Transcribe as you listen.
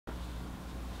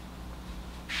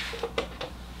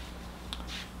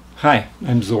Hi,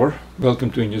 I'm Zor.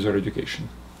 Welcome to Unizor Education.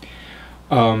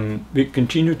 We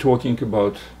continue talking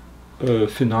about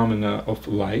phenomena of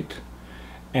light,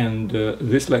 and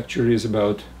this lecture is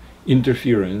about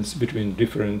interference between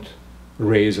different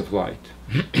rays of light.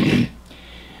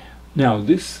 Now,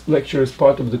 this lecture is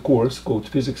part of the course called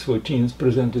Physics4Teens,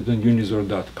 presented on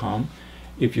Unizor.com.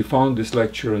 If you found this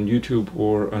lecture on YouTube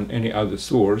or on any other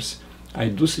source, I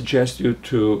do suggest you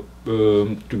to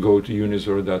go to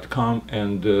Unizor.com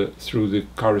and through the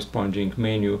corresponding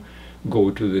menu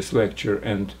go to this lecture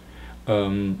and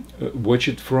watch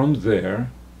it from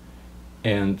there,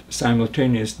 and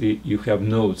simultaneously you have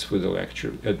notes for the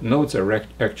lecture. Notes are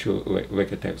actually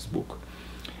like a textbook.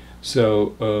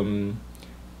 So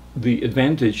the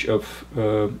advantage of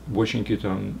watching it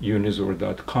on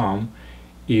Unizor.com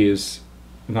is,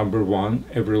 number one,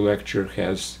 every lecture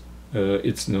has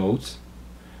its notes.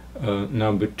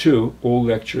 Number two, all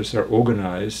lectures are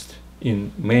organized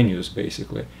in menus,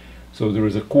 basically. So there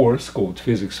is a course called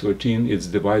Physics4Teens. It's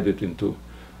divided into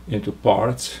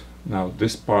parts. Now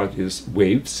this part is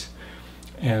waves,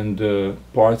 and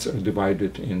parts are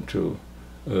divided into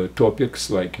topics.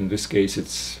 Like in this case,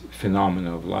 it's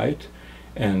phenomena of light,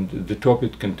 and the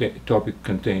topic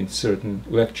contains certain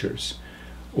lectures.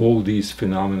 All these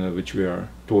phenomena which we are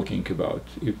talking about,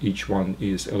 each one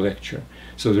is a lecture.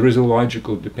 So there is a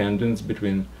logical dependence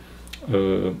between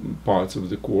parts of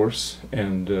the course,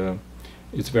 and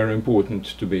it's very important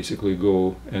to basically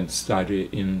go and study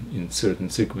in certain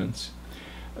sequence.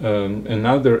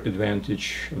 Another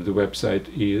advantage of the website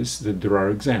is that there are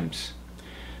exams.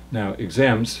 Now,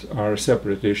 exams are a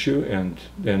separate issue, and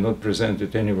they're not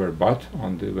presented anywhere but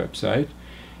on the website,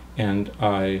 and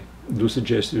I do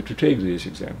suggest you to take these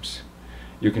exams.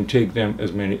 You can take them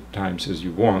as many times as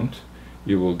you want.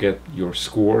 You will get your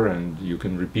score, and you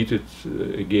can repeat it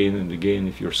again and again.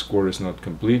 If your score is not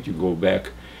complete, you go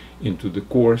back into the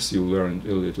course, you learn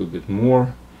a little bit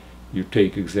more, you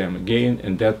take exam again,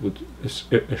 and that would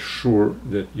assure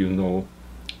that you know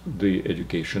the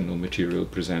educational material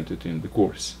presented in the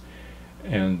course.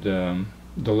 And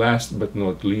the last but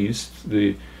not least,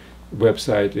 the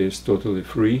website is totally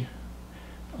free.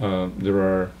 There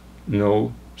are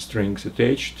no strings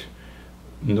attached,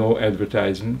 no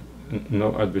advertising,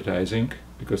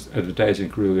 because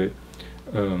advertising really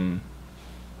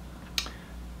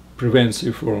prevents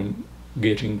you from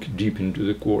getting deep into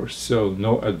the course. So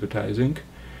no advertising,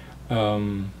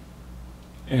 and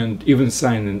even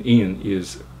signing in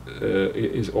is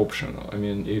optional. I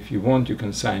mean, if you want, you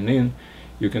can sign in,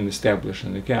 you can establish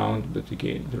an account, but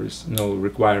again, there is no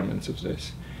requirements of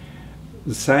this.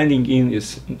 The signing in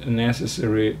is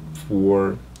necessary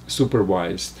for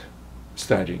supervised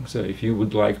studying. So if you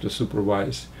would like to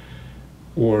supervise,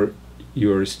 or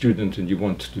you're a student and you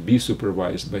want to be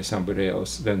supervised by somebody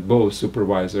else, then both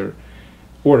supervisor,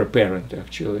 or a parent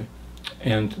actually,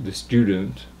 and the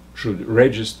student should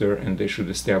register, and they should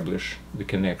establish the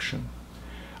connection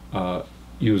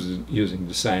using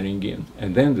the signing in.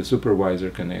 And then the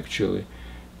supervisor can actually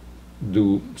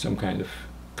do some kind of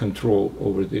control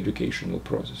over the educational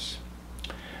process.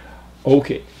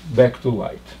 Okay, back to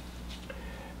light.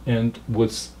 And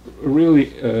what's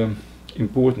really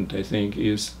important, I think,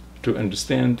 is to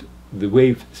understand the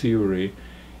wave theory,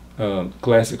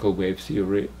 classical wave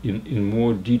theory, in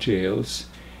more details.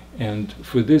 And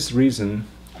for this reason,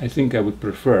 I think I would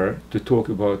prefer to talk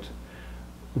about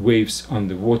waves on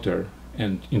the water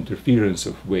and interference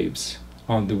of waves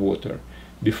on the water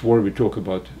before we talk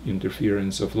about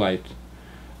interference of light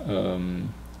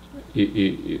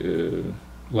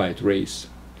light rays.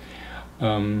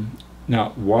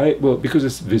 Now, why? Well, because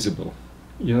it's visible.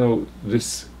 You know,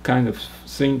 this kind of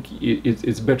thing,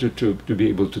 it's better to be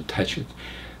able to touch it.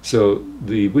 So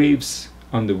the waves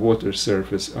on the water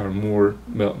surface are more,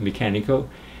 well, mechanical,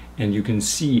 and you can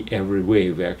see every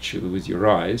wave actually with your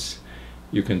eyes.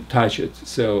 You can touch it.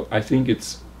 So I think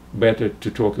it's better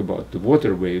to talk about the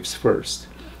water waves first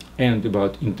and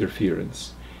about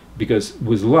interference, because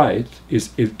with light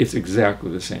it's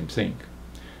exactly the same thing.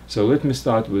 So let me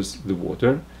start with the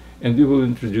water, and we will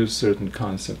introduce certain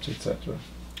concepts, etc.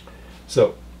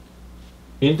 So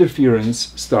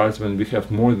interference starts when we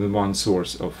have more than one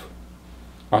source of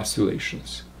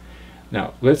oscillations.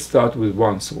 Now let's start with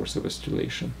one source of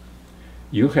oscillation.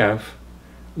 You have,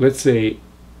 let's say,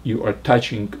 you are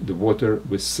touching the water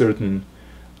with certain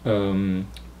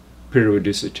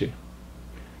periodicity,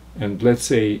 and let's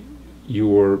say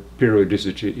your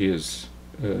periodicity is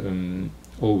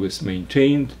always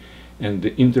maintained, and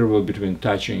the interval between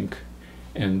touching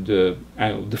and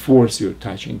the force you're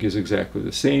touching is exactly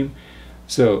the same.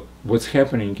 So what's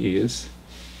happening is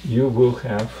you will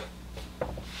have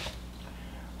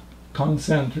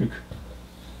concentric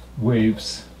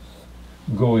waves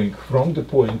going from the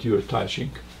point you're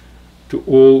touching to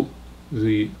all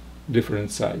the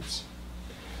different sides.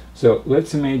 So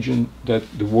let's imagine that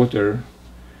the water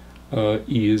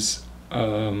is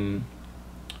an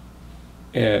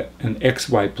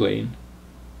xy plane,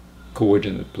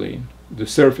 coordinate plane. The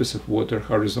surface of water,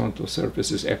 horizontal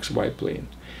surface, is xy plane,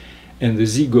 and the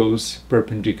z goes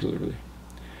perpendicularly.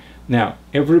 Now,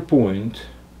 every point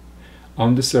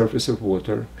on the surface of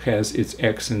water has its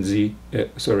x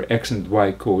and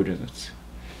y coordinates.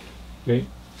 Okay,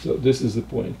 so this is the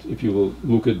point, if you will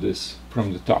look at this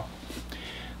from the top.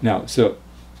 Now, so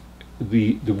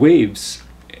the waves,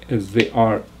 as they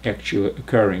are actually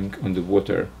occurring on the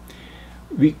water,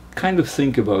 we kind of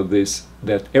think about this,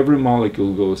 that every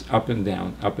molecule goes up and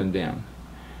down,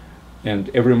 and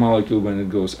every molecule, when it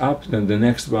goes up, then the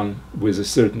next one with a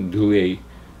certain delay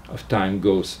of time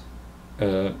goes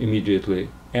immediately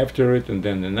after it, and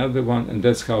then another one, and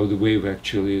that's how the wave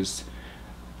actually is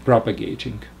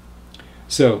propagating.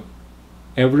 So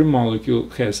every molecule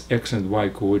has x and y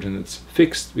coordinates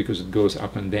fixed because it goes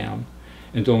up and down,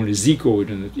 and only z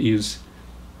coordinate is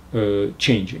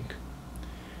changing.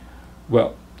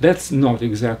 Well, that's not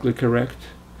exactly correct.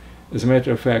 As a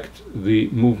matter of fact, the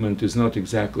movement is not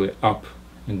exactly up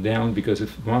and down, because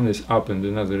if one is up and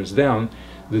another is down,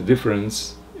 the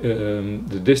difference,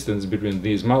 the distance between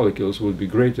these molecules would be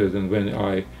greater than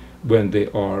when they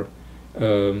are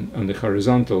on the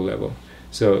horizontal level.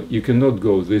 So you cannot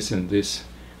go this and this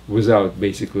without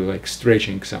basically like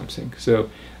stretching something. So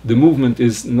the movement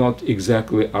is not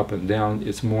exactly up and down,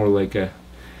 it's more like a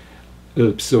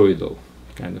ellipsoidal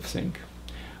kind of thing.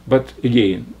 But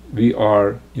again, we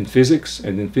are in physics,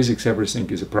 and in physics everything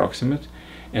is approximate,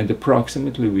 and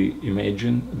approximately we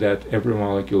imagine that every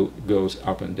molecule goes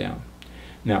up and down.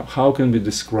 Now, how can we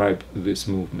describe this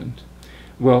movement?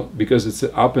 Well, because it's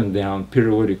an up and down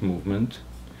periodic movement,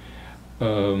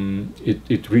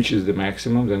 it reaches the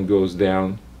maximum, then goes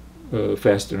down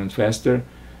faster and faster,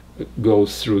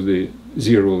 goes through the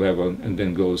zero level, and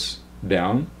then goes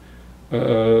down,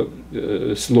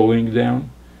 slowing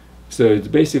down. So it's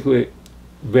basically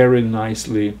very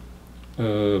nicely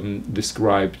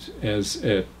described as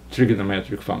a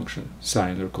trigonometric function,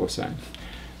 sine or cosine.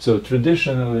 So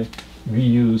traditionally we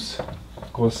use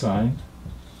cosine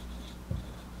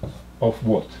of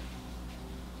what?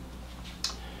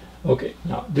 Okay,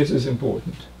 now this is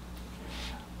important.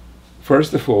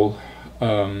 First of all,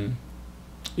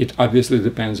 it obviously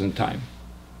depends on time.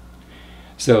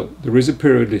 So there is a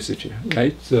periodicity,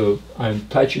 right? So I'm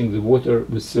touching the water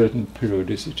with certain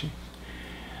periodicity.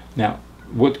 Now,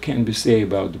 what can we say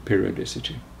about the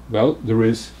periodicity? Well, there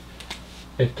is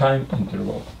a time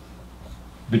interval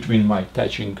between my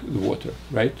touching the water,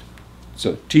 right?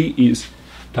 So t is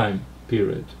time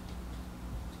period.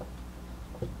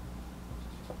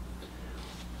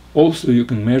 Also, you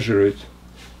can measure it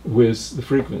with the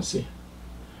frequency,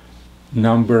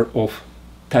 number of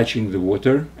touching the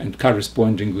water, and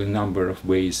correspondingly number of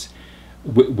waves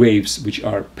which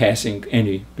are passing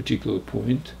any particular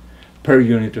point per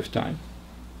unit of time.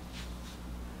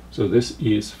 So this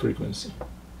is frequency.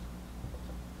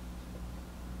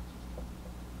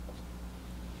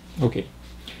 Okay,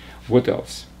 what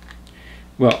else?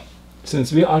 Well,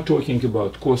 since we are talking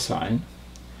about cosine,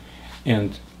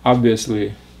 and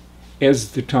obviously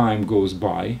as the time goes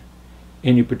by,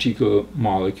 any particular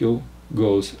molecule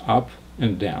goes up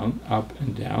and down,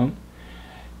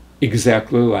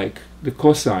 exactly like the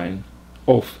cosine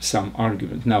of some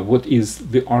argument. Now, what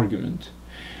is the argument?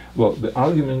 Well, the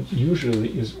argument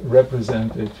usually is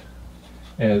represented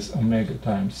as omega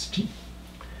times t.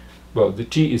 Well, the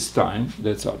t is time,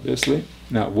 that's obviously.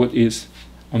 Now, what is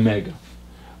omega?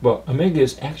 Well, omega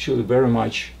is actually very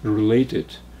much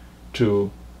related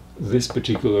to this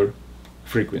particular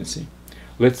frequency.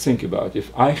 Let's think about it.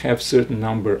 If I have certain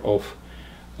number of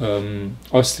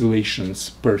oscillations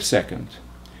per second.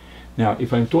 Now,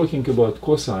 if I'm talking about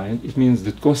cosine, it means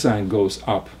that cosine goes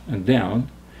up and down,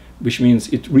 which means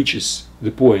it reaches the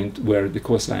point where the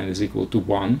cosine is equal to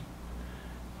 1,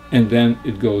 and then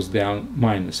it goes down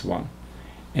 -1.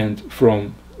 And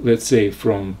from, let's say,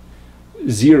 from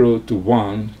 0 to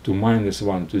 1 to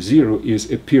 -1 to 0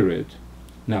 is a period.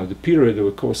 Now, the period of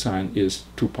a cosine is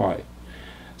 2 pi.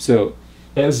 So,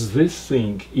 as this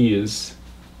thing is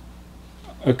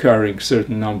occurring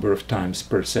certain number of times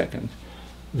per second,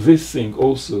 this thing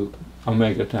also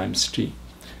omega times t.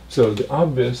 So the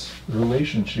obvious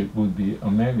relationship would be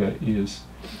omega is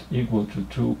equal to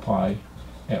 2 pi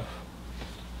f.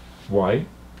 Why?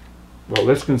 Well,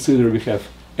 let's consider we have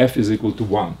f is equal to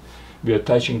 1. We are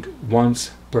touching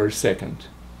once per second.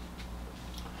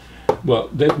 Well,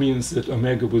 that means that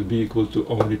omega would be equal to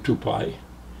only 2 pi.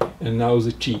 And now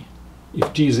the t.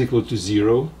 If t is equal to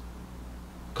 0,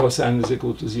 cosine is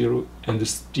equal to 0, and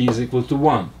this t is equal to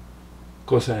 1.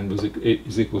 Cosine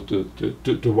is equal to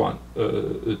 1.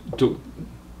 To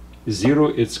 0,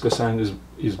 its cosine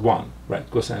is 1, right?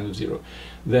 Cosine of 0.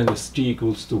 Then as t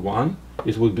equals to 1,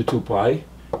 it would be 2 pi.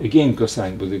 Again,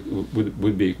 cosine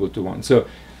would be equal to 1. So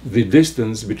the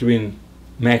distance between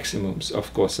maximums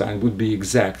of cosine would be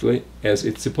exactly as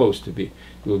it's supposed to be.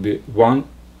 It will be 1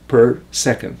 per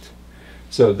second.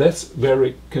 So that's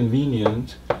very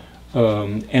convenient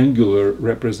angular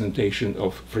representation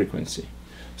of frequency.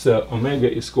 So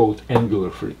omega is called angular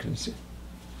frequency.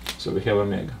 So we have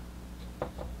omega,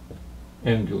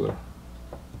 angular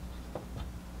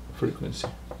frequency.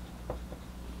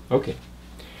 Okay,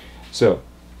 so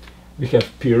we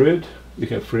have period, we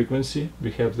have frequency,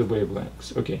 we have the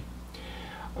wavelengths. Okay,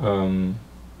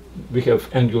 we have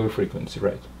angular frequency,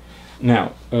 right?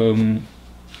 Now,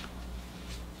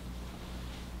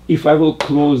 if I will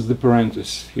close the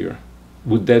parenthesis here,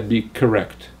 would that be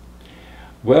correct?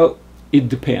 Well, it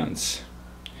depends.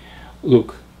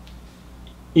 Look,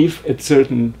 if at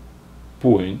certain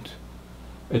point,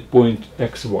 at point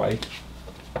xy,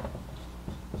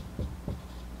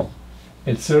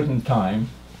 at certain time,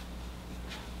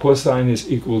 cosine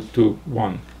is equal to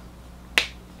 1.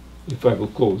 If I will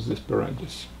close this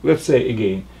parenthesis. Let's say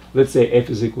again, let's say f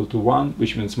is equal to 1,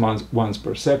 which means ones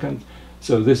per second.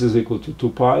 So this is equal to 2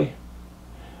 pi.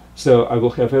 So I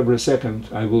will have every second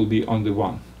I will be on the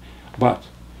 1. But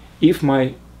if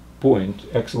my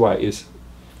point xy is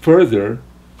further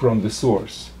from the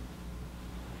source,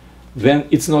 then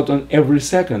it's not on every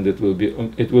second it will be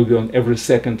on every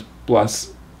second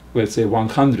plus, let's say,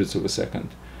 1/100th of a second,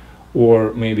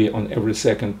 or maybe on every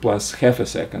second plus half a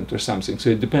second or something. So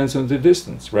it depends on the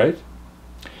distance, right?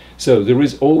 So there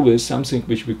is always something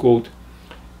which we call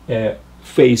a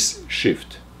phase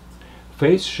shift.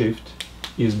 Phase shift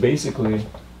is basically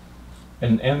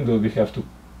an angle we have to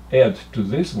add to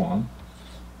this one,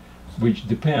 which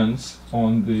depends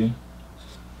on the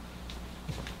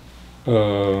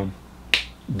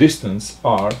distance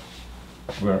r,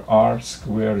 where r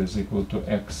squared is equal to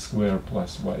x squared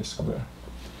plus y squared.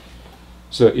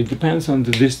 So it depends on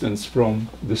the distance from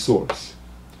the source.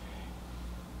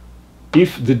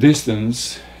 If the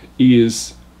distance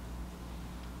is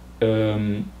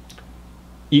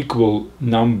equal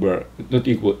number, not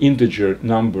equal, integer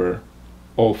number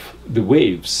of the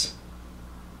waves,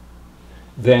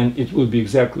 then it will be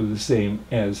exactly the same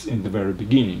as in the very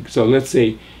beginning. So let's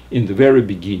say in the very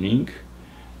beginning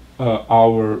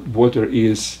our water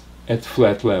is at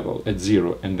flat level, at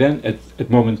 0, and then at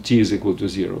moment t is equal to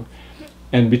 0,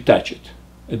 and we touch it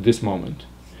at this moment.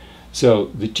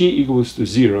 So the t equals to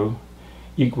 0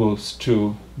 equals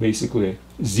to basically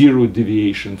 0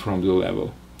 deviation from the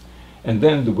level. And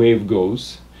then the wave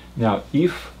goes. Now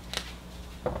if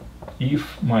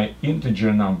my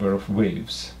integer number of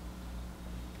waves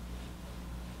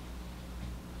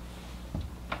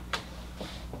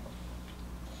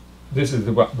this is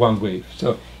the one wave.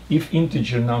 So if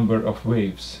integer number of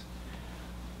waves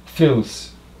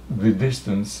fills the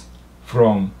distance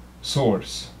from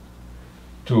source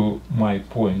to my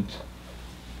point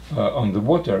on the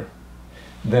water,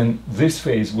 then this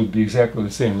phase would be exactly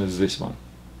the same as this one,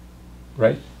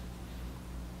 right?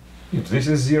 If this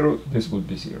is 0, this would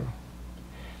be 0.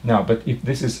 Now, but if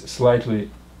this is slightly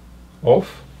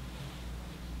off,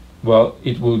 well,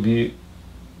 it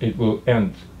will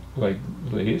end like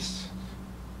this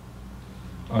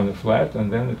on the flat,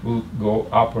 and then it will go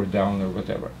up or down or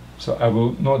whatever. So I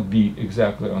will not be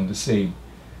exactly on the same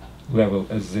level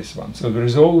as this one. So there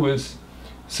is always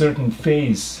certain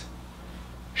phase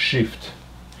shift,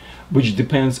 which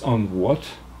depends on what?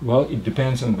 Well, it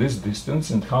depends on this distance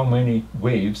and how many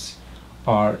waves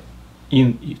are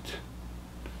in it.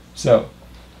 So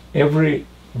every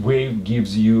wave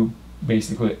gives you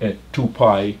basically a 2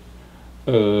 pi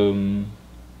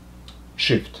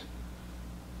shift.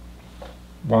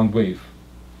 One wave,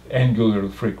 angular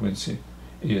frequency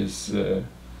is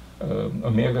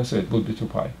omega, so it will be 2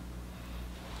 pi.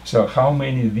 So how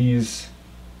many of these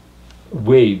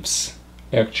waves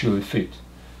actually fit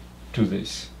to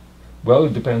this? Well,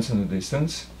 it depends on the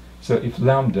distance. So if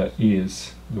lambda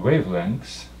is the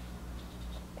wavelength,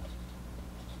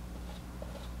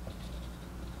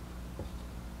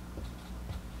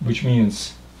 which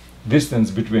means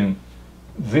distance between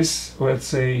this, let's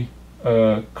say,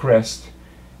 crest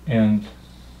and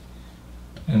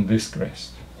this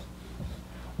crest,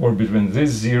 or between this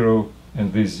 0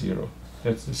 and this 0,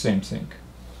 that's the same thing.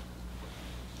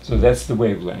 So that's the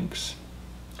wavelengths.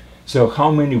 So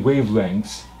how many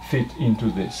wavelengths fit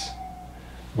into this?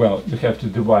 Well, you have to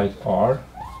divide r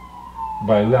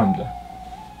by lambda.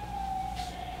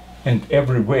 And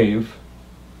every wave,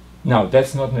 now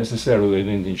that's not necessarily an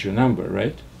integer number,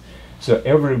 right? So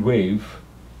every wave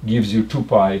gives you 2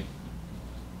 pi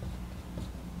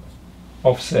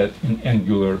offset in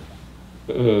angular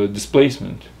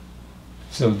displacement.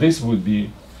 So this would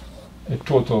be a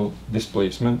total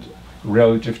displacement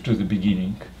relative to the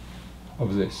beginning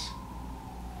of this.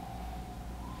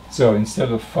 So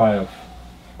instead of phi of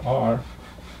r,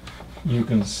 you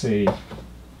can say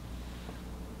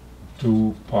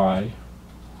 2 pi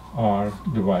r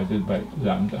divided by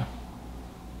lambda.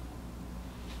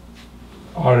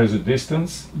 R is a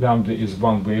distance, lambda is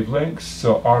one wavelength,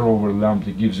 so r over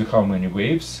lambda gives you how many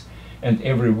waves, and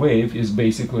every wave is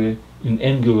basically, in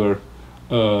angular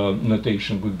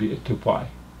notation, would be a 2 pi.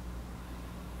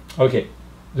 Okay,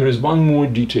 there is one more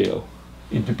detail.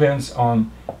 It depends on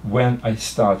when I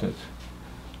started.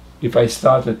 If I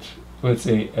started, let's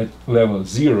say, at level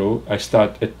 0, I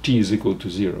start at t is equal to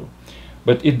 0.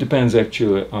 But it depends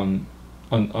actually on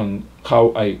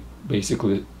how I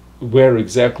basically, where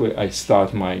exactly I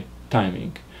start my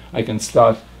timing. I can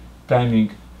start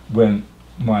timing when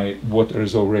my water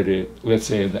is already, let's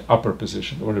say, in the upper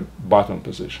position or the bottom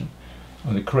position,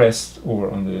 on the crest or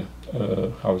on the,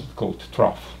 how is it called,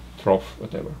 trough,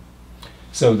 whatever.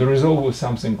 So there is always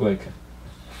something like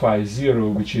phi 0,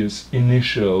 which is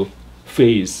initial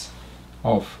phase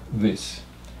of this.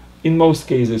 In most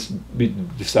cases, we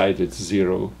decide it's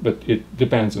 0, but it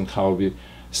depends on how we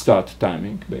start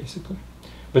timing, basically.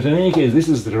 But in any case, this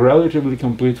is the relatively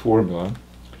complete formula,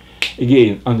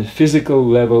 again, on the physical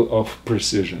level of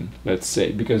precision, let's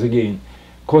say, because again,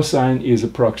 cosine is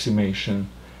approximation,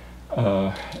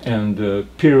 and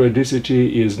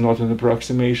periodicity is not an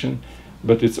approximation,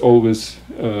 but it's always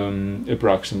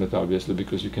approximate, obviously,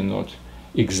 because you cannot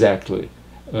exactly.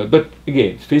 But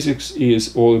again, physics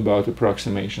is all about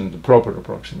approximation, the proper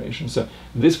approximation. So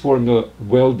this formula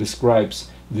well describes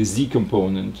the z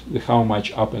component, the how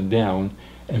much up and down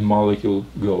a molecule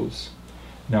goes.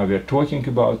 Now we are talking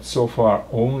about so far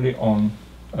only on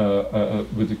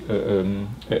with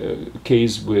a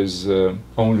case with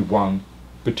only one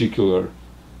particular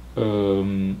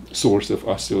source of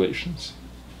oscillations.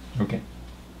 Okay.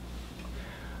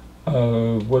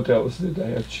 What else did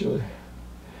I actually?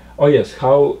 Oh yes,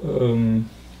 how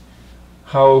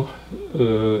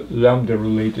lambda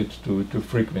related to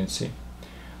frequency.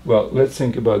 Well, let's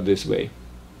think about this way.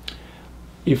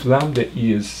 If lambda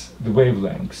is the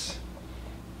wavelengths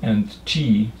and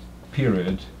t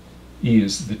period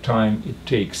is the time it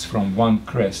takes from one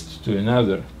crest to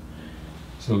another,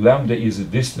 so lambda is the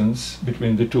distance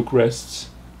between the two crests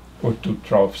or two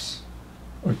troughs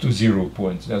or two 0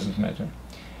 points, doesn't matter.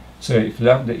 So if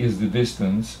lambda is the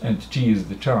distance and t is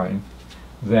the time,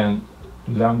 then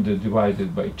lambda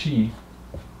divided by t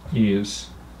is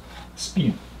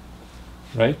speed,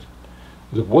 right?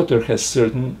 The water has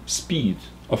certain speed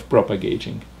of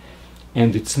propagating,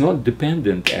 and it's not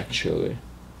dependent actually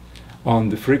on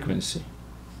the frequency,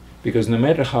 because no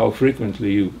matter how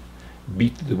frequently you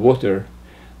beat the water,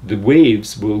 the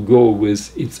waves will go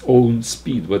with its own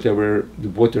speed, whatever the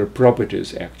water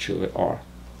properties actually are.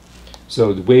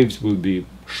 So the waves will be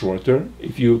shorter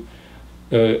if you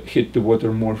hit the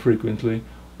water more frequently,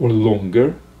 or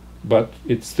longer, but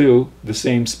it's still the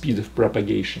same speed of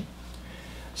propagation.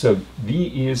 So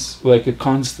v is like a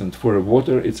constant. For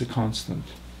water, it's a constant.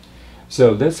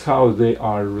 So that's how they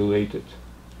are related.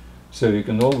 So you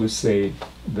can always say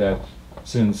that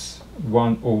since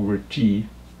 1 over t,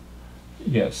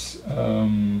 yes,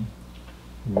 1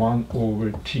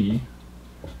 over t,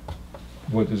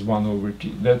 what is 1 over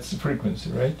t? That's the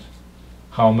frequency, right?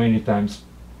 How many times,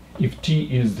 if t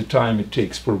is the time it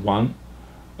takes for one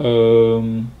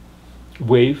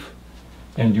wave,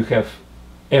 and you have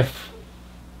f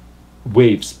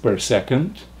waves per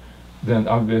second, then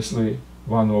obviously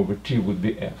 1 over t would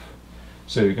be f.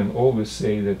 So you can always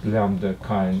say that lambda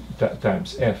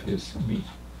times f is v.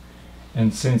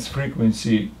 And since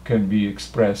frequency can be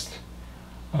expressed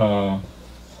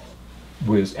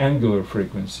with angular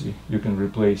frequency, you can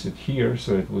replace it here,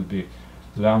 so it would be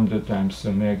lambda times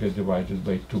omega divided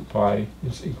by 2 pi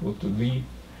is equal to v,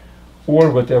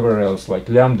 or whatever else, like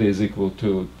lambda is equal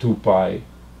to 2 pi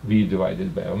v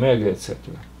divided by omega,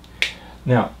 etc.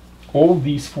 Now, all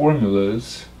these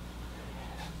formulas,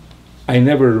 I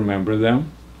never remember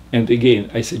them, and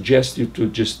again, I suggest you to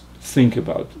just think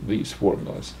about these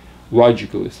formulas,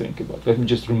 logically think about it. Let me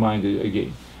just remind you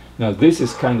again. Now, this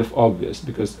is kind of obvious,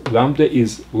 because lambda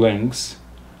is length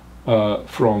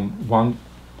from one,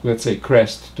 let's say,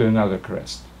 crest to another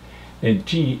crest. and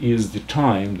t is the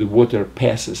time the water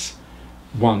passes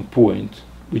one point,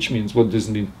 which means, what does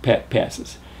it mean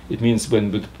passes? It means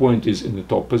when the point is in the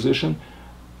top position,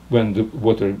 when the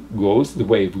water goes, the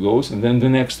wave goes, and then the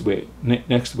next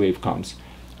wave comes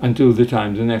until the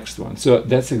time the next one. So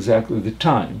that's exactly the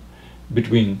time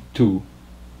between two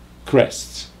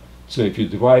crests. So if you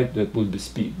divide, that will be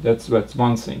speed. That's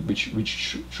one thing which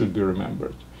should be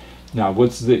remembered. Now,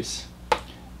 what's this?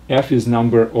 F is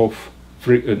number of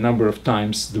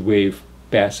times the wave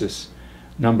passes,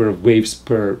 number of waves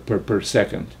per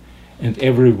second, and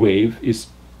every wave is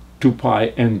 2 pi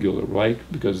angular, right?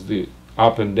 Because the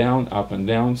up and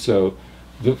down, so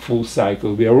the full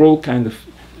cycle. We are all kind of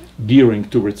gearing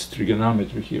towards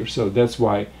trigonometry here, so that's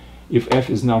why if F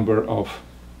is number of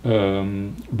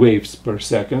waves per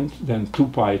second, then 2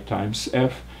 pi times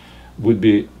F would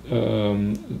be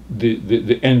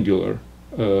the angular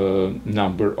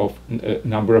number of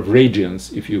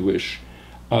radians, if you wish,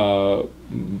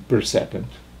 per second.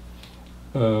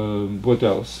 What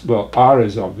else? Well, R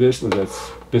is obviously,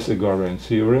 that's Pythagorean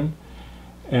theorem,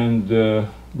 and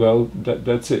well,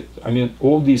 that's it. I mean,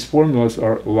 all these formulas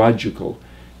are logical.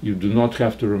 You do not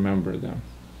have to remember them.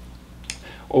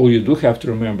 All you do have to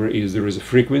remember is there is a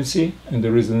frequency and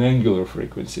there is an angular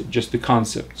frequency, just the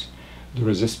concepts. There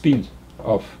is a speed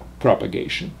of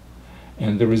propagation,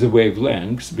 and there is a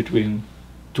wavelength between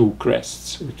two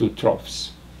crests or two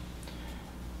troughs.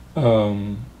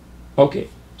 Okay,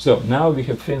 so now we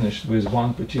have finished with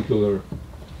one particular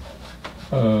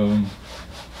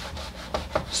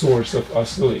source of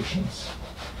oscillations.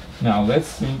 Now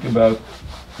let's think about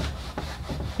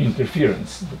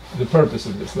interference, the purpose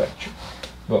of this lecture.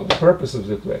 Well, the purpose of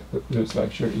this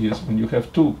lecture is when you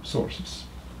have two sources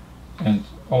and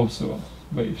also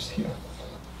waves here.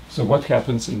 So what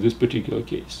happens in this particular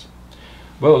case?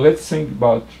 Well, let's think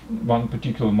about one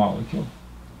particular molecule.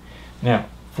 Now,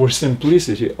 for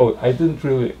simplicity, oh, I didn't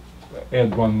really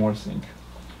add one more thing.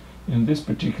 In this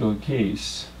particular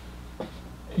case,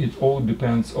 it all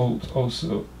depends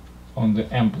also on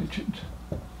the amplitude,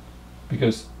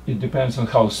 because it depends on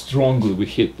how strongly we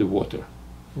hit the water,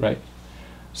 right?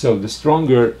 So the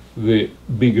stronger, the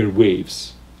bigger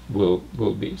waves will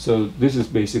be. So this is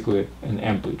basically an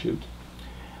amplitude.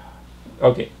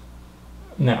 Okay,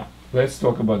 now let's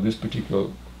talk about this particular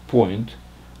point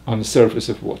on the surface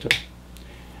of water.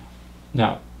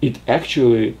 Now, it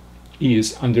actually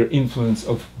is under influence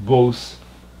of both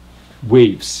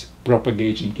waves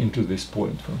propagating into this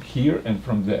point, from here and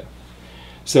from there.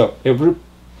 So every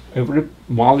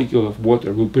molecule of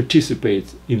water will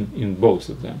participate in both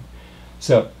of them.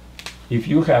 So if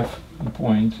you have a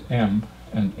point M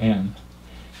and N,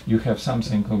 you have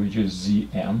something which is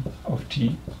Zm of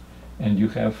t, and you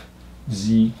have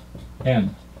Zn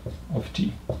of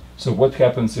t. So what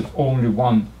happens if only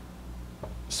one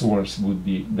source would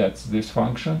be, that's this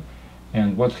function,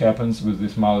 and what happens with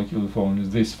this molecule if only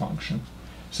this function?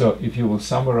 So if you will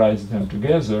summarize them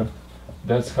together,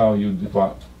 that's how you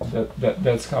define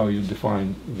that's how you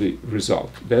define the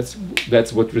result.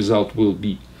 That's what result will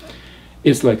be.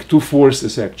 It's like two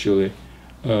forces actually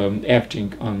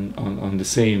acting on the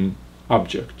same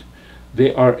object.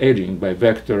 They are adding by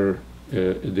vector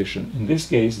addition. In this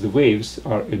case, the waves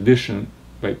are addition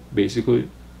by basically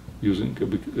using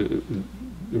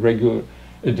a regular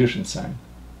addition sign.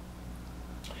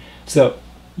 So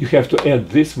you have to add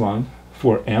this one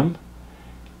for M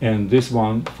and this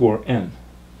one for N.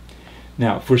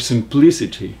 Now, for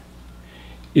simplicity,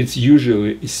 it's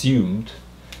usually assumed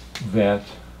that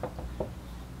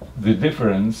the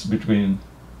difference between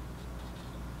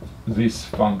these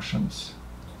functions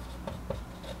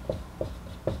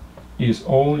is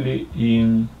only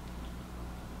in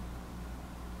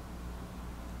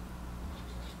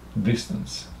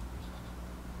distance.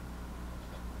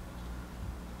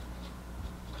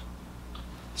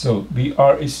 So we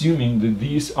are assuming that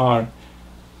these are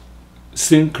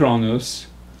synchronous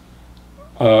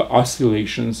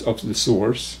oscillations of the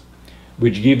source,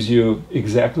 which gives you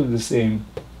exactly the same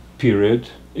period,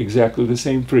 exactly the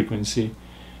same frequency,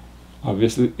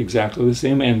 obviously exactly the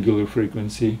same angular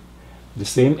frequency, the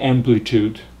same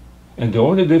amplitude, and the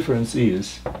only difference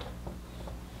is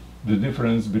the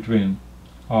difference between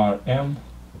Rm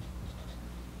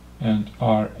and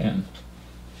Rn.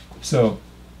 So,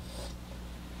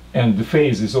 and the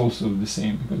phase is also the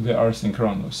same because they are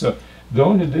synchronous. So the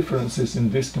only difference is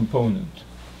in this component.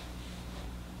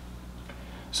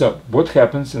 So what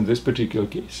happens in this particular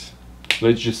case?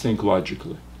 Let's just think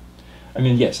logically. I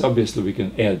mean, yes, obviously we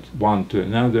can add one to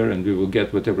another and we will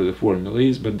get whatever the formula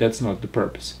is, but that's not the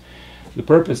purpose. The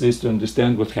purpose is to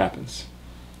understand what happens.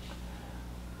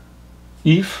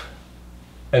 If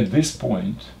at this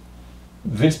point,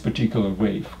 this particular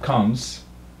wave comes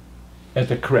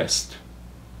at a crest,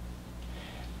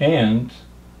 and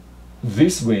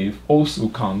this wave also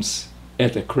comes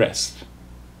at a crest.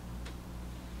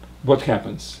 What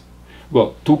happens?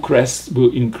 Well, two crests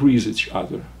will increase each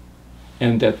other,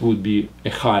 and that would be a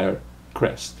higher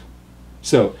crest.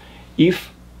 So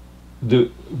if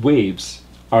the waves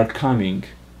are coming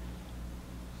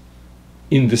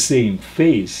in the same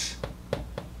phase,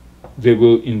 they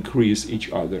will increase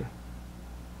each other.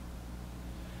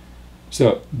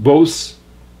 So both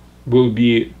will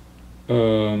be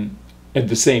at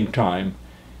the same time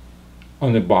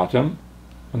on the bottom,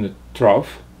 on the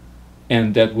trough,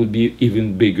 and that would be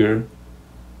even bigger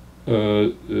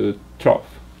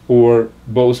trough. Or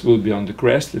both will be on the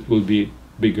crest, it will be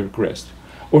bigger crest.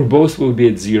 Or both will be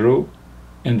at zero,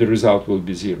 and the result will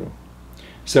be zero.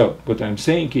 So what I'm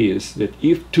saying is that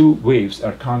if two waves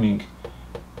are coming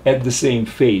at the same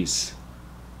phase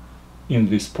in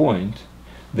this point,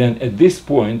 then at this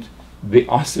point the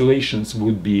oscillations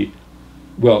would be,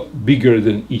 well, bigger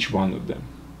than each one of them.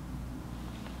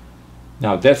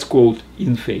 Now that's called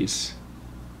in phase.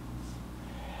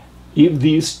 If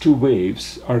these two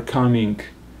waves are coming,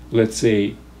 let's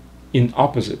say, in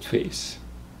opposite phase,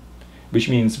 which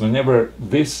means whenever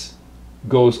this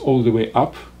goes all the way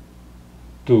up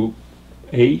to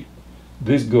A,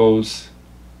 this goes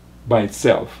by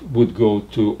itself, would go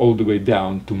to all the way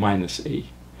down to minus A.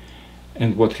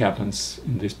 And what happens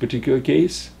in this particular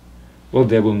case? Well,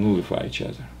 they will nullify each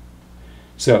other.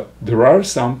 So there are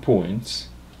some points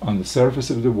on the surface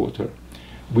of the water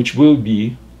which will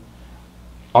be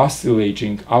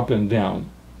oscillating up and down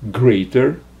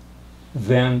greater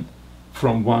than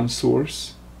from one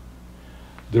source.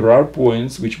 There are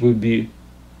points which will be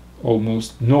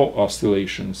almost no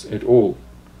oscillations at all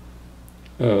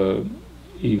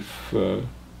if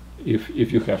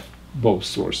you have both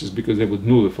sources, because they would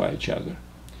nullify each other.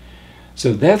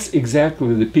 So that's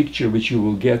exactly the picture which you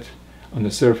will get on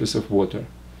the surface of water.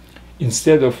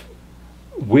 Instead of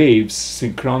waves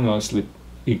synchronously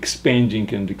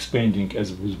expanding and expanding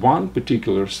as with one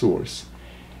particular source,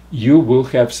 you will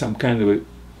have some kind of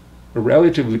a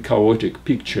relatively chaotic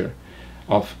picture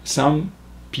of some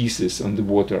pieces on the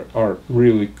water are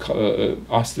really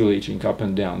oscillating up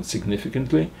and down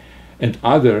significantly, and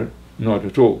other not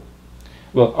at all.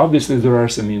 Well, obviously there are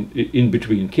some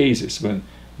in-between cases when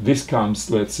this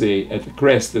comes, let's say, at a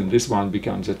crest and this one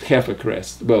becomes at half a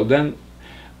crest. Well, then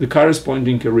the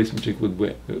corresponding arithmetic would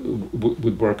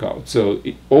work out. So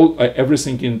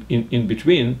everything in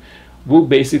between will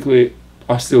basically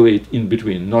oscillate in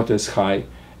between, not as high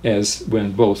as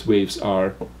when both waves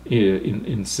are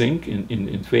in sync,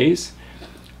 in phase,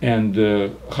 and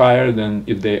higher than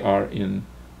if they are in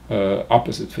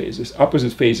opposite phases.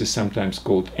 Opposite phase is sometimes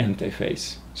called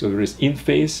antiphase. So there is in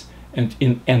phase and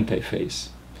in antiphase,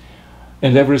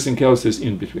 and everything else is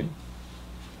in between.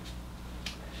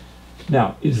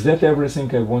 Now, is that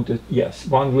everything I wanted? Yes,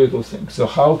 one little thing. So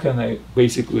how can I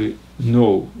basically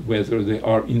know whether they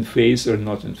are in phase or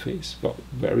not in phase? Well,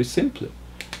 very simply.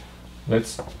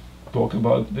 Let's talk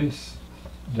about this.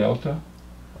 Delta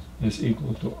is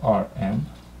equal to Rm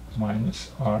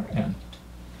minus Rn.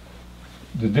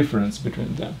 The difference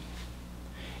between them.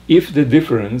 If the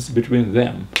difference between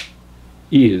them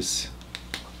is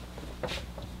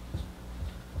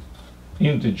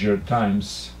integer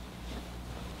times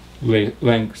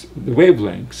length, the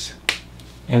wavelengths,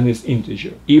 n is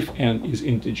integer, if n is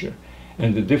integer,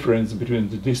 and the difference between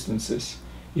the distances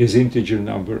is integer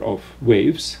number of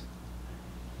waves,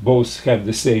 both have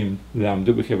the same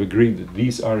lambda. We have agreed that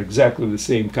these are exactly the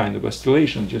same kind of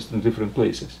oscillation, just in different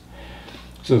places.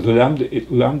 So the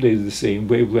lambda is the same,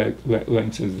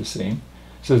 wavelength is the same.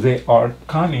 So they are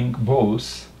coming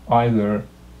both either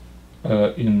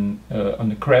on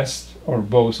the crest, or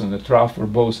both on the trough, or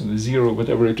both on the zero,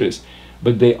 whatever it is.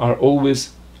 But they are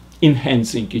always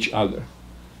enhancing each other.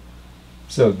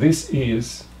 So this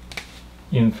is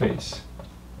in phase.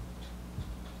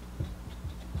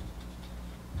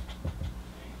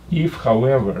 If,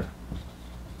 however,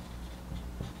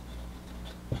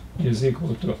 is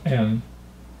equal to n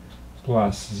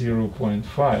plus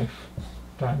 0.5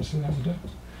 times lambda,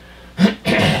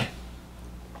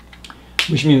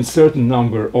 which means certain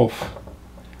number of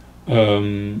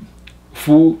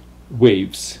full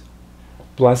waves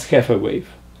plus half a wave.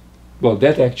 Well,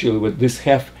 that actually, what this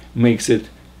half makes it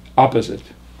opposite,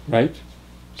 right?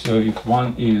 So if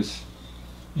one is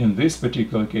in this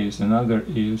particular case, another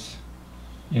is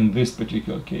in this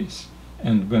particular case,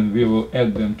 and when we will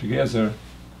add them together,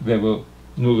 they will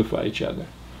nullify each other.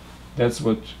 That's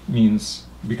what means,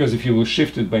 because if you will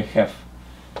shift it by half,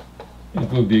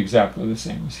 it will be exactly the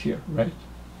same as here, right?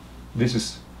 This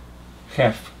is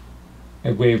half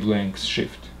a wavelength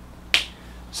shift.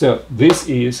 So this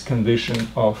is condition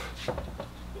of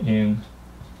in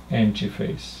empty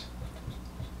phase.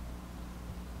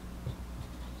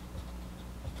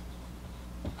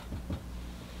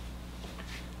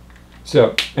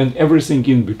 So, and everything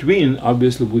in between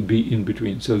obviously would be in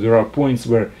between. So there are points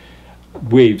where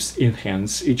waves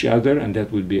enhance each other, and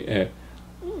that would be a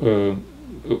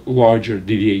larger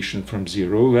deviation from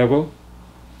zero level,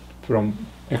 from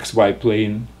xy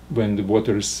plane when the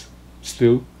water is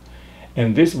still.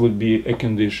 And this would be a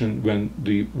condition when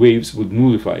the waves would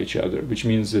nullify each other, which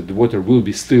means that the water will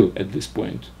be still at this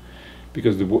point,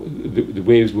 because the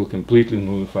waves will completely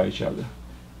nullify each other.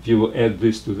 If you will add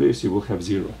this to this, you will have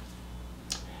zero.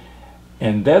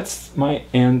 And that's my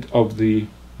end of the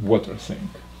water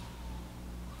thing.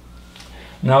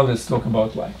 Now let's talk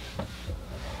about light.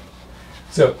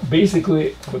 So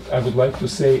basically what I would like to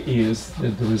say is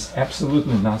that there is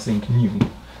absolutely nothing new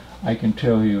I can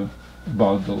tell you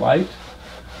about the light.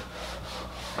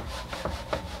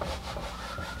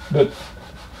 But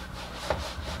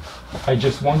I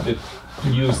just wanted to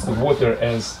use the water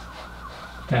as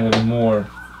kind of a more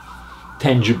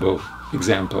tangible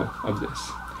example of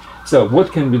this. So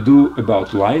what can we do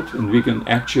about light? And we can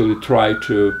actually try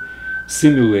to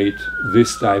simulate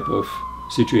this type of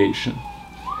situation.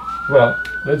 Well,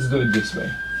 let's do it this way.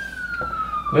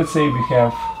 Let's say we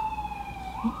have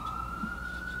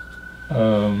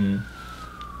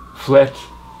flat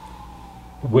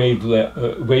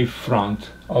wavefront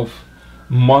of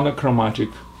monochromatic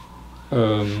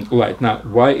light. Now,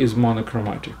 why is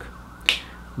monochromatic?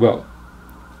 Well,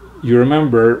 you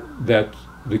remember that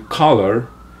the color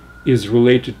is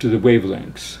related to the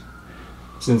wavelengths.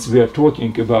 Since we are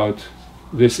talking about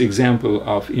this example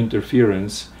of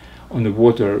interference on the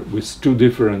water with two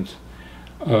different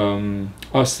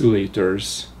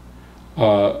oscillators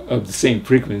of the same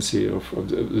frequency, of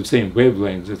the same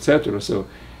wavelengths, etc. So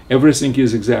everything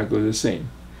is exactly the same.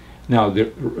 Now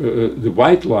the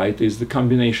white light is the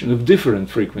combination of different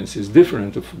frequencies,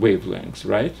 different of wavelengths,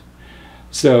 right?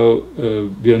 So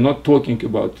we are not talking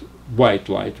about white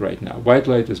light right now. White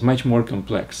light is much more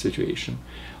complex situation.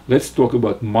 Let's talk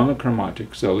about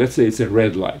monochromatic. So let's say it's a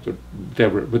red light or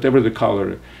whatever the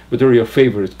color, whatever your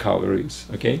favorite color is.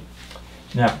 Okay.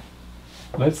 Now,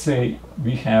 let's say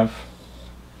we have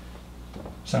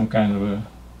some kind of a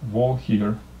wall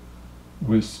here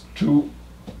with two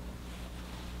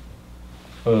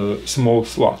small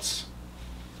slots.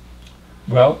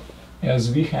 Well,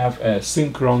 as we have a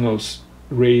synchronous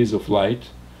rays of light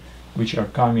which are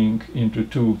coming into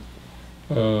two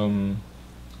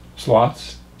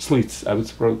slits. I would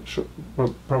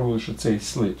probably should say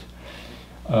slit,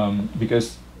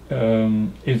 because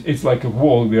it's like a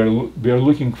wall. We are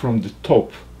looking from the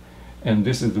top, and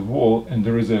this is the wall, and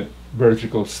there is a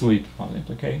vertical slit on it.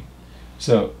 Okay,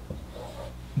 so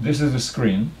this is the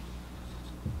screen.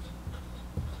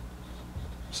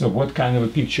 So what kind of a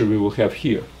picture we will have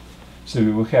here? So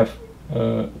we will have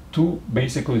two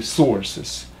basically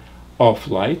sources of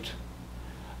light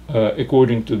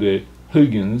according to the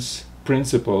Huygens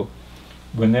principle.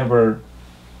 Whenever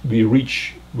we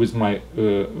reach with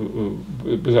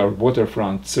our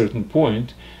waterfront certain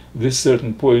point, this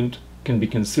certain point can be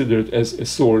considered as a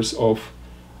source of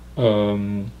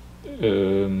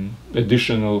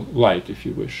additional light, if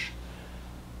you wish,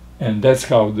 and that's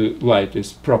how the light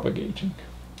is propagating.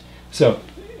 So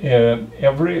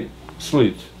every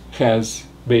slit has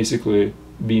basically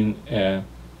been a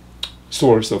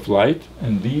source of light,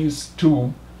 and these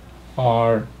two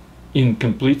are in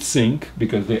complete sync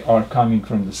because they are coming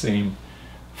from the same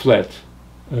flat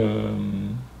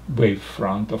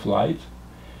wavefront of light.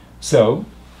 So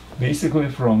basically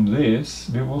from this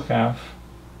we will have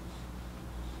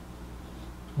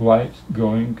light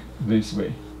going this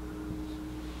way,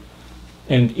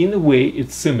 and in a way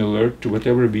it's similar to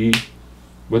whatever we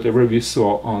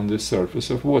saw on the surface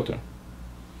of water,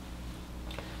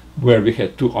 where we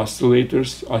had two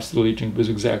oscillators oscillating with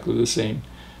exactly the same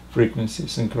frequency,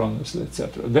 synchronously,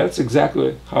 etc. That's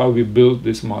exactly how we built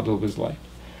this model with light.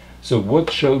 So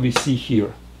what shall we see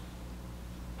here?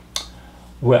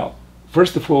 Well,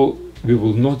 first of all, we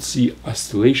will not see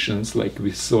oscillations like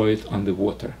we saw it on the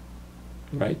water,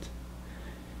 right?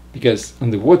 Because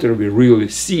on the water we really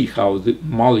see how the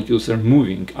molecules are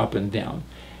moving up and down.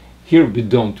 Here we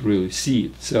don't really see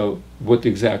it. So what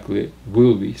exactly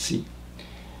will we see?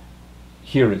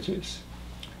 Here it is.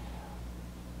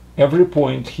 Every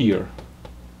point here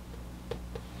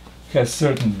has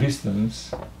certain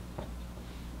distance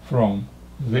from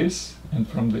this and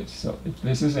from this. So if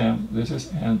this is M, this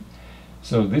is N,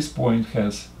 So this point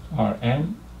has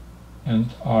Rm and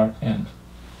Rn.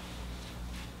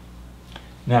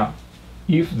 Now,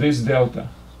 if this delta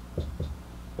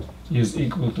is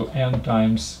equal to n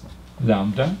times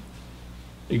lambda,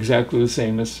 exactly the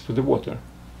same as for the water,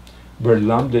 where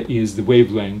lambda is the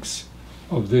wavelengths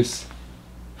of this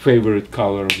favorite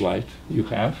color of light you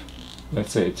have,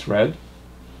 let's say it's red,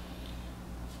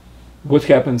 what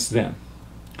happens then?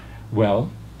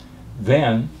 Well,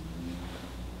 then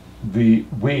the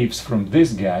waves from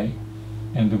this guy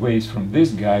and the waves from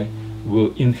this guy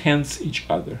will enhance each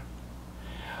other,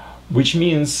 which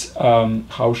means,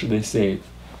 how should I say it,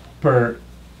 per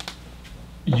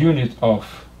unit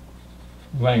of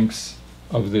length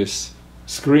of this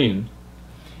screen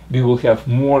we will have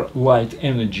more light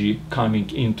energy coming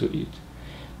into it.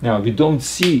 Now, we don't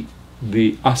see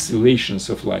the oscillations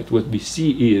of light. What we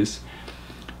see is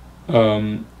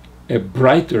a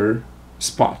brighter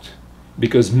spot,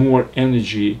 because more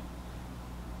energy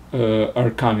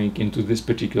are coming into this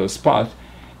particular spot,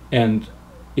 and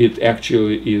it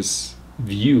actually is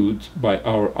viewed by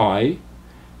our eye.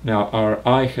 Now, our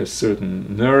eye has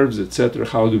certain nerves, etc.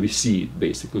 How do we see it?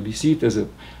 Basically, we see it as a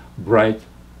bright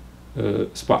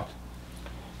spot.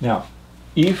 Now,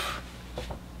 if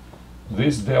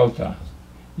this delta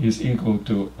is equal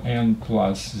to n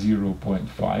plus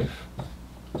 0.5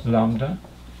 lambda,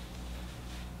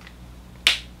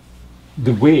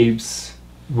 the waves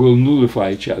will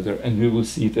nullify each other and we will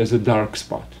see it as a dark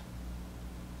spot.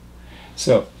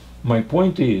 So my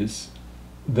point is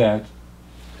that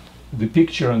the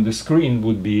picture on the screen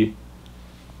would be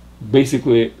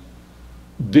basically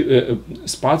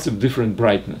spots of different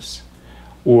brightness,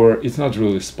 or it's not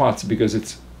really spots because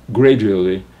it's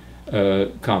gradually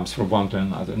comes from one to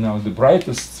another. Now the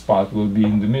brightest spot will be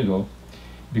in the middle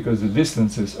because the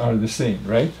distances are the same,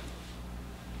 right?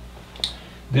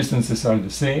 Distances are the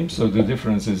same, so the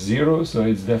difference is 0, so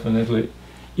it's definitely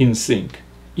in sync,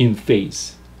 in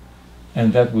phase,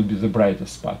 and that would be the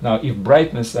brightest spot. Now if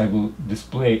brightness I will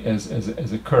display as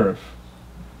a curve,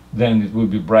 then it will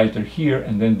be brighter here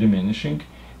and then diminishing,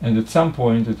 and at some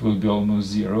point it will be almost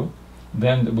 0.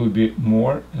 Then there will be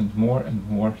more and more and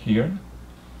more here,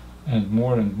 and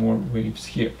more waves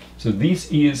here. So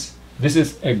this is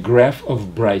a graph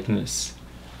of brightness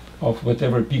of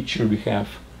whatever picture we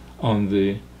have on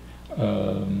the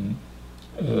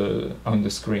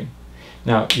screen.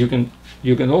 Now you can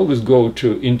always go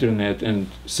to internet and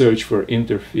search for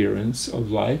interference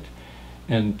of light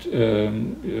and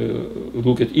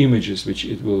look at images which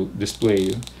it will display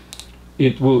you.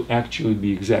 It will actually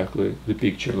be exactly the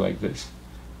picture like this,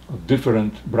 of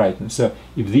different brightness. So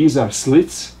if these are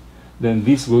slits, then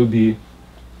these will be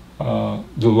the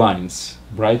lines,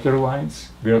 brighter lines.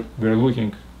 We're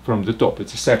looking from the top,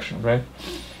 it's a section, right?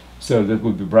 So that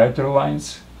would be brighter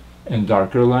lines and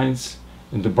darker lines,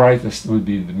 and the brightest will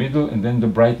be in the middle, and then the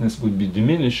brightness would be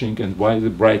diminishing. And why the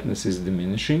brightness is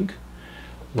diminishing?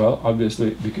 Well,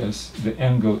 obviously because the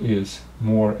angle is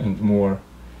more and more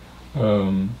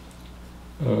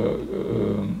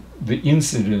the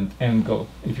incident angle.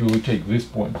 If you would take this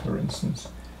point, for instance,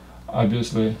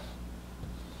 obviously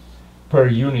per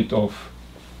unit of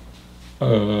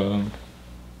the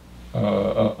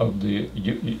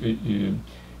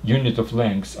unit of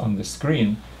length on the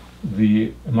screen,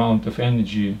 the amount of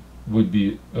energy would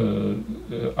be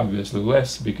obviously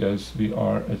less, because we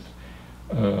are at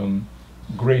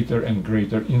greater and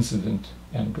greater incident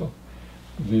angle.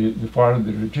 The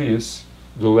farther it is,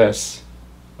 the less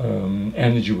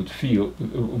energy would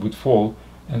fall,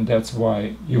 and that's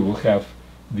why you will have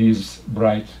these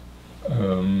bright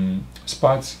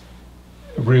spots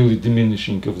really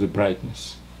diminishing of the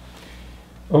brightness.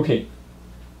 Okay,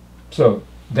 so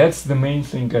that's the main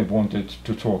thing I wanted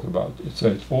to talk about. So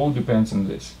it all depends on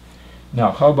this.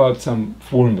 Now, how about some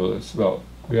formulas? Well,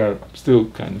 we are still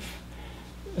kind of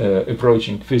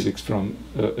approaching physics from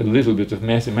a little bit of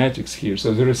mathematics here,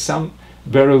 so there is some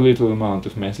very little amount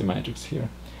of mathematics here.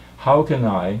 How can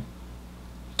I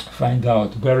find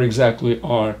out where exactly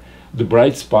are the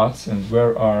bright spots and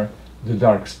where are the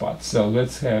dark spots? So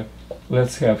let's have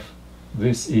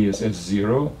this is as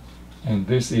 0 and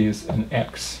this is an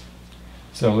x.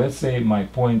 So let's say my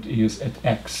point is at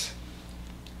x.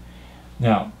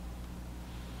 Now,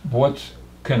 what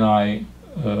can I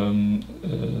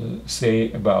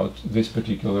say about this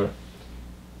particular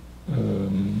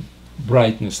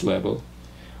brightness level?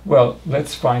 Well,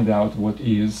 let's find out what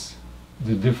is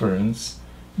the difference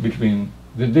between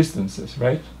the distances,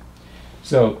 right?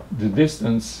 So the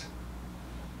distance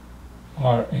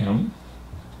Rm,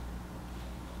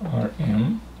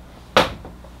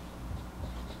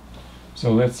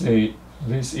 so let's say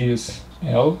this is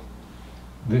L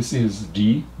This is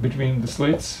D between the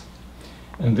slits,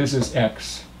 and this is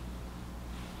X.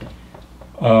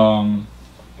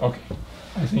 Okay,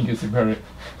 I think it's a very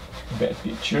bad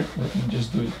picture. Let me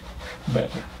just do it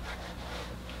better.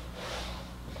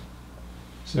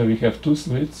 So we have two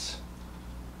slits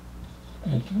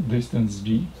at distance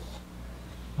D.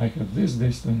 I have this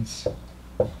distance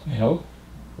L,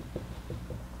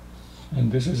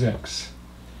 and this is X.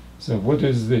 So what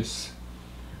is this?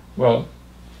 Well,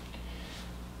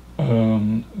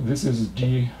 this is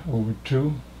D over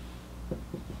 2,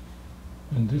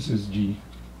 and this is D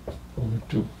over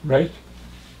 2, right?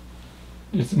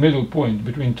 It's the middle point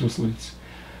between two slits.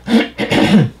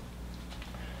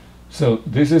 So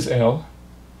this is L,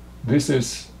 this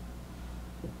is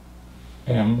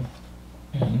M,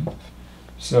 N.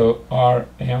 So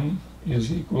Rm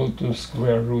is equal to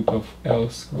square root of L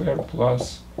squared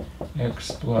plus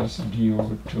X plus D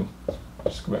over 2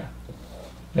 square.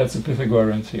 That's the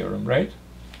Pythagorean theorem, right?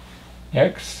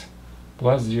 X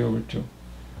plus D over 2.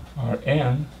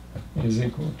 Rn is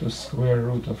equal to square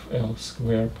root of L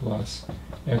squared plus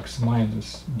X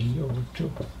minus D over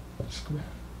 2 square.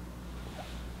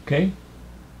 Okay?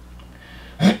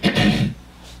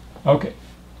 Okay.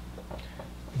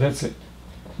 That's it.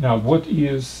 Now, what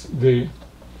is the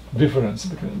difference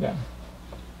between them?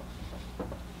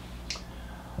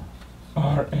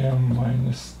 Rm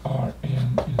minus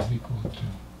Rn is equal to,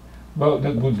 well,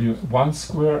 that would be one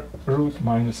square root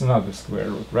minus another square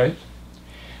root, right?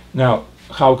 Now,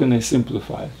 how can I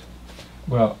simplify it?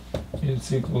 Well,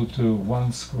 it's equal to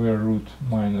one square root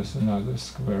minus another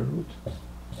square root.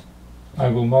 I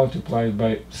will multiply it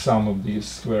by sum of these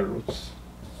square roots.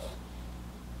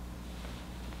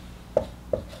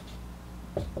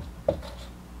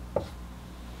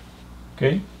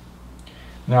 Okay?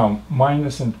 Now,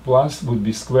 minus and plus would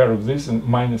be square of this and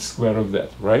minus square of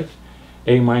that, right?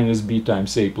 A minus b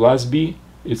times a plus b,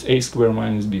 it's a square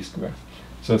minus b square.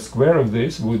 So square of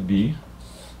this would be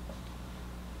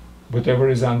whatever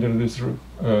is under this root,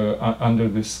 under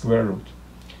this square root.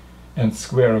 And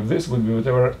square of this would be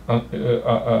whatever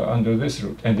under this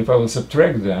root. And if I will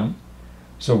subtract them,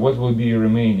 so what will be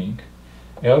remaining?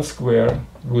 L square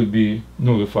would be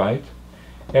nullified,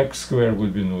 x square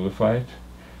would be nullified,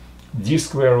 d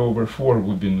square over 4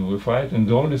 would be nullified, and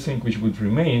the only thing which would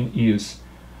remain is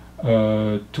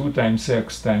 2 times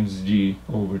x times d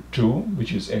over 2,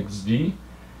 which is xd,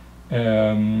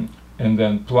 and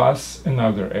then plus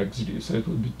another xd, so it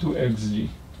would be 2xd,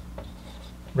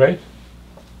 right?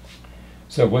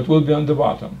 So what will be on the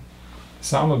bottom?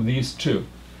 Sum of these two.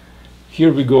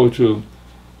 Here we go to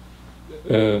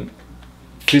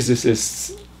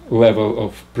physicists' level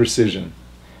of precision.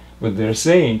 What they're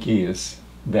saying is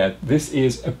that this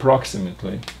is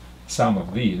approximately, sum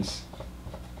of these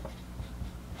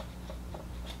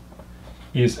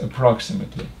is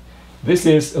approximately. This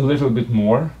is a little bit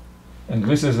more, and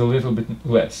this is a little bit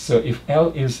less. So if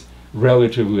L is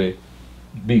relatively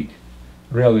big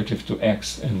relative to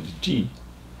x and t,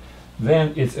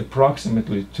 then it's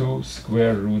approximately 2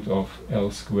 square root of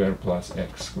L squared plus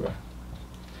x squared.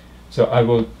 So I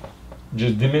will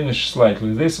just diminish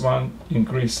slightly this one,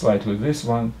 increase slightly this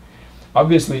one.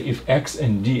 Obviously, if x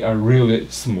and d are really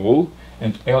small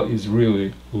and L is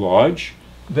really large,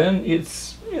 then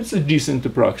it's a decent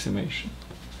approximation.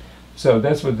 So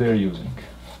that's what they're using.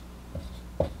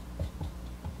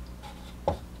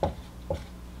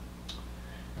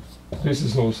 This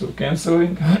is also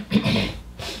cancelling.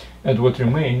 And what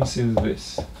remains is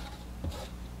this.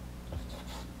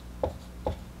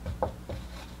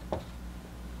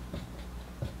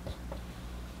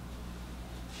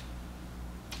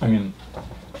 I mean,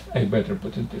 I better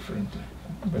put it differently.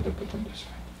 Better put it this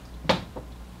way.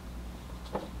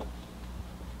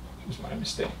 This is my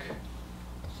mistake.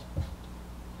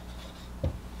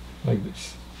 Like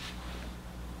this.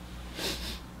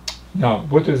 Now,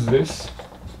 what is this?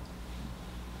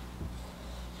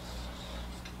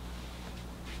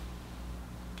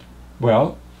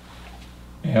 Well,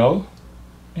 L,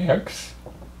 X,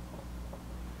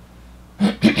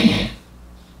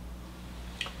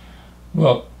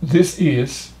 well, this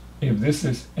is, if this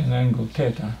is an angle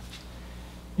theta,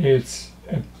 it's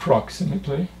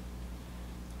approximately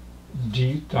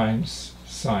d times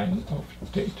sine of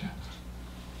theta.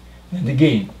 And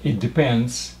again, it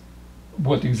depends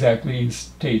what exactly is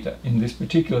theta. In this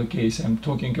particular case, I'm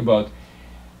talking about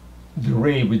the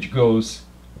ray which goes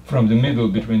from the middle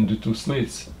between the two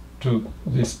slits to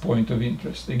this point of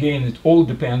interest. Again, it all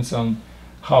depends on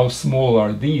how small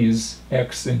are these,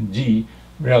 x and d,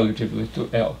 relatively to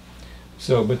L.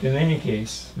 So, but in any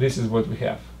case, this is what we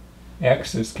have.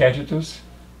 X is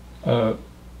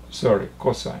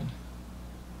cosine,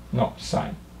 No,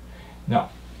 sine. No,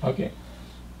 okay.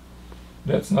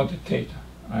 That's not a theta.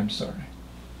 I'm sorry.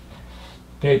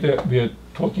 Theta, we are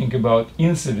talking about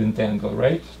incident angle,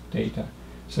 right? Theta.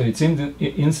 So it's in the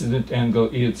incident angle,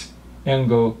 it's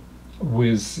angle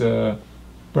with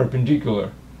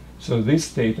perpendicular. So this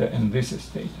theta and this is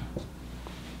theta.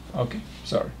 Okay,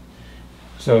 sorry.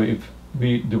 So if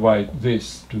we divide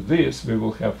this to this, we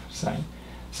will have sine.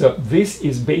 So this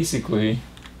is basically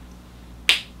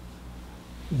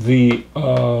the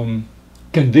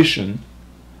condition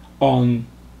on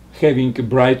having a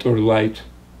bright or light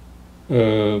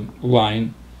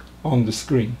line on the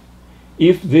screen.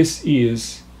 If this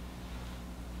is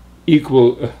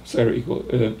integer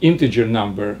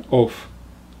number of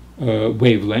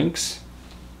wavelengths,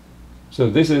 so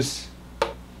this is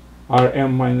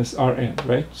Rm minus Rn,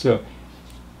 right? So,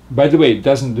 by the way, it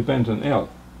doesn't depend on L.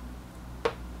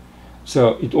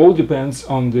 So it all depends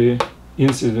on the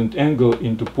incident angle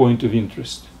into point of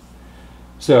interest.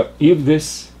 So if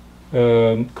this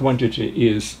quantity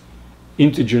is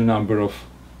integer number of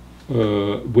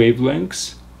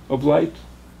wavelengths of light,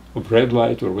 of red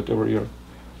light or whatever your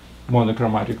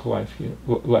monochromatic light here,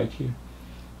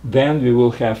 then we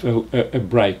will have a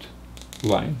bright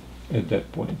line at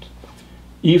that point.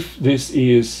 If this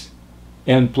is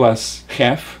n plus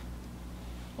half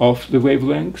of the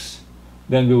wavelengths,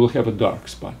 then we will have a dark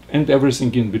spot, and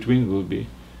everything in between will be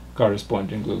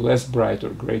correspondingly less bright or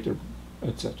greater,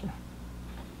 etc.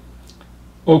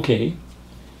 Okay,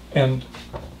 and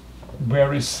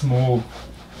very small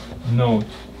note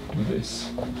to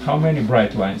this. How many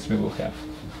bright lines we will have?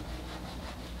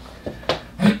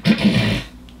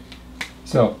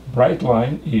 So bright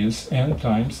line is n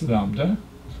times lambda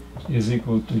is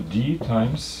equal to d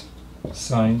times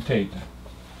sine theta,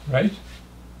 right?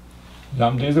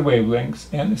 Lambda is the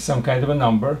wavelength, n is some kind of a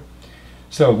number.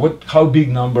 So how big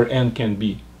number n can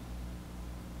be?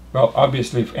 Well,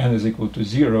 obviously if n is equal to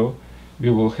 0, we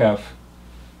will have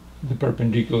the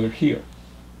perpendicular here.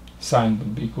 Sine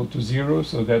would be equal to 0,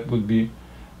 so that would be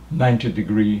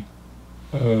 90-degree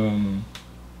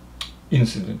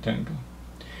incident angle.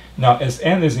 Now, as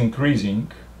n is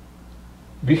increasing,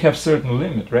 we have certain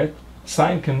limit, right?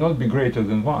 Sine cannot be greater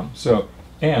than 1. So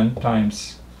n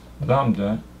times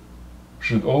lambda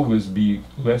should always be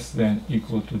less than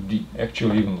equal to d,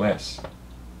 actually even less.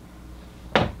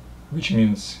 Which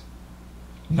means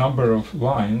number of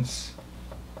lines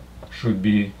should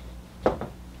be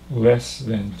less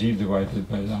than d divided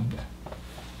by lambda.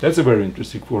 That's a very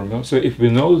interesting formula. So if we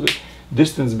know the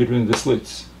distance between the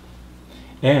slits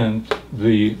and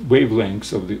the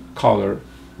wavelengths of the color,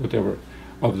 whatever,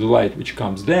 of the light which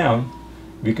comes down,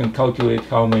 we can calculate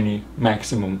how many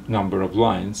maximum number of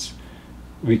lines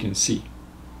we can see.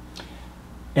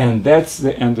 And that's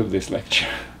the end of this lecture.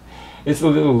 It's a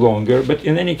little longer, but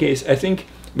in any case, I think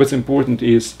what's important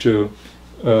is to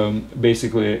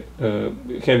basically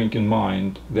having in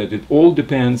mind that it all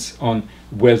depends on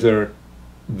whether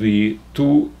the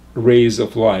two rays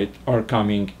of light are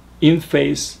coming in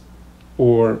phase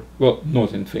or, well,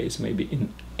 not in phase, maybe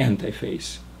in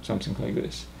anti-phase, something like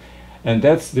this. And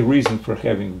that's the reason for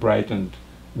having bright and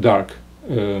dark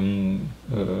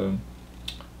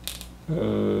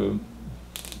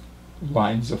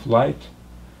lines of light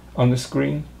on the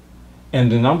screen,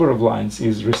 and the number of lines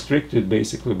is restricted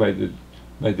basically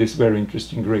by this very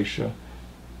interesting ratio,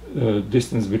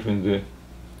 distance between the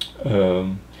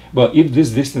well, if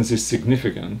this distance is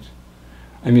significant,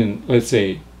 I mean, let's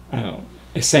say, I don't know,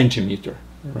 a centimeter,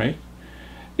 right?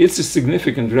 It's a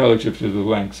significant relative to the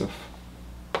length of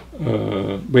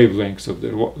wavelengths of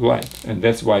the light, and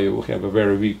that's why you will have a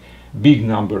very big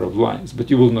number of lines, but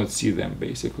you will not see them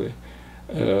basically,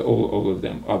 all of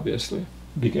them, obviously,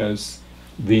 because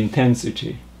the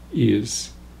intensity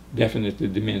is definitely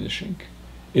diminishing.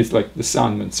 It's like the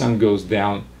sun. When sun goes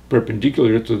down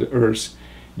perpendicular to the earth,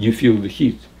 you feel the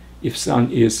heat. If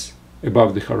sun is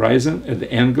above the horizon at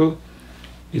the angle,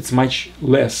 it's much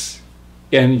less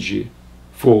energy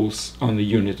falls on the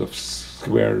unit of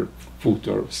square foot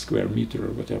or square meter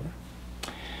or whatever.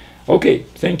 Okay,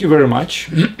 thank you very much.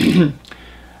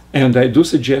 And I do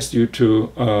suggest you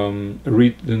to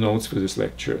read the notes for this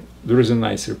lecture. There is a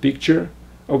nicer picture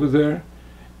over there,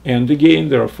 and again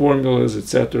there are formulas,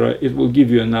 etc. It will give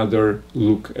you another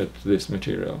look at this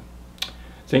material.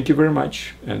 Thank you very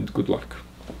much, and good luck.